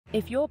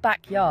If your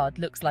backyard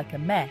looks like a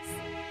mess,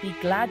 be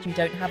glad you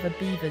don't have a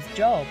beaver's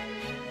job.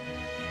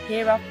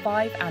 Here are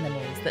 5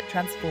 animals that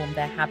transform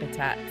their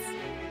habitats.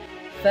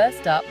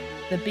 First up,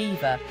 the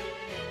beaver.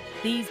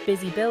 These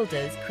busy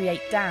builders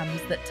create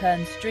dams that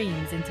turn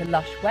streams into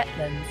lush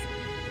wetlands,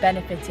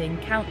 benefiting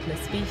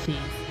countless species.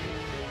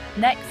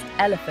 Next,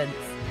 elephants.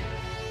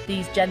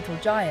 These gentle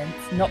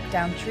giants knock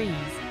down trees,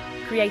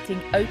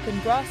 creating open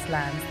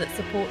grasslands that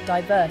support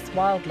diverse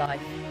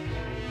wildlife.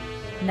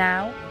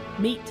 Now,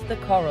 meet the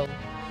coral.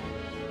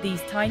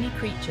 These tiny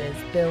creatures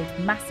build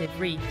massive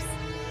reefs,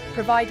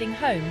 providing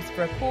homes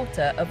for a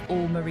quarter of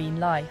all marine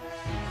life.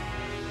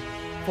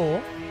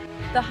 Fourth,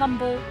 the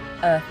humble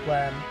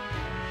earthworm.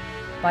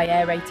 By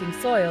aerating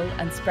soil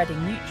and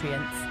spreading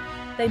nutrients,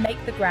 they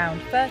make the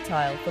ground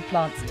fertile for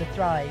plants to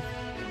thrive.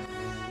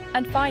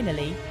 And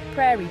finally,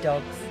 prairie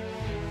dogs.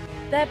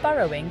 Their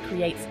burrowing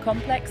creates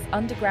complex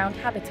underground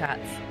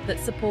habitats that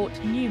support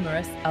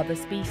numerous other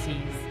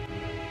species.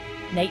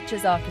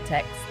 Nature's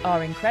architects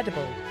are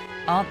incredible,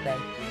 aren't they?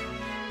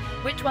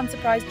 Which one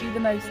surprised you the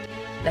most?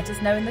 Let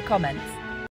us know in the comments.